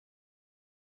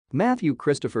Matthew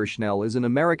Christopher Schnell is an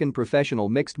American professional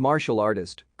mixed martial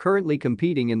artist currently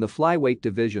competing in the flyweight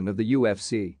division of the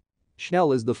UFC.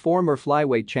 Schnell is the former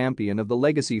flyweight champion of the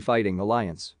Legacy Fighting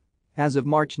Alliance. As of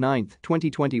March 9,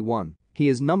 2021, he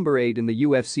is number 8 in the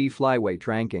UFC flyweight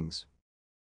rankings.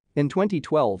 In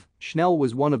 2012, Schnell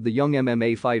was one of the young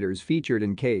MMA fighters featured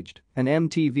in Caged, an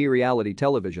MTV reality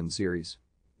television series.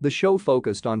 The show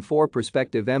focused on 4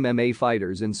 prospective MMA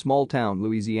fighters in small-town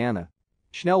Louisiana.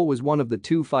 Schnell was one of the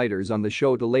 2 fighters on the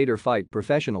show to later fight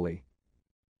professionally.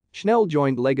 Schnell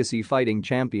joined Legacy Fighting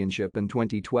Championship in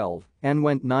 2012 and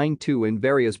went 9-2 in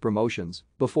various promotions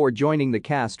before joining the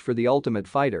cast for The Ultimate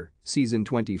Fighter, Season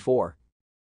 24.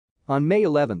 On May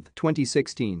 11,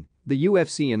 2016, the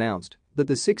UFC announced that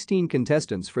the 16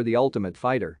 contestants for the Ultimate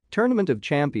Fighter Tournament of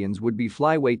Champions would be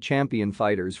flyweight champion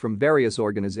fighters from various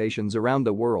organizations around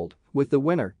the world, with the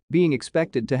winner being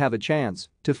expected to have a chance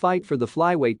to fight for the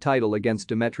flyweight title against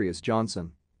Demetrius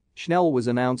Johnson. Schnell was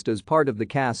announced as part of the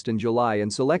cast in July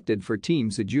and selected for Team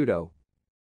Cejudo.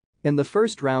 In the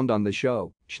first round on the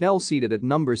show, Schnell, seated at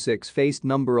number 6, faced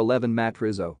number 11 Matt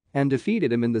Rizzo and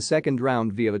defeated him in the second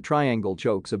round via a triangle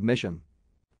choke submission.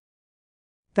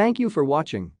 Thank you for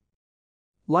watching.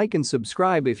 Like and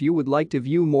subscribe if you would like to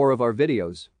view more of our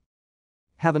videos.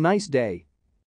 Have a nice day.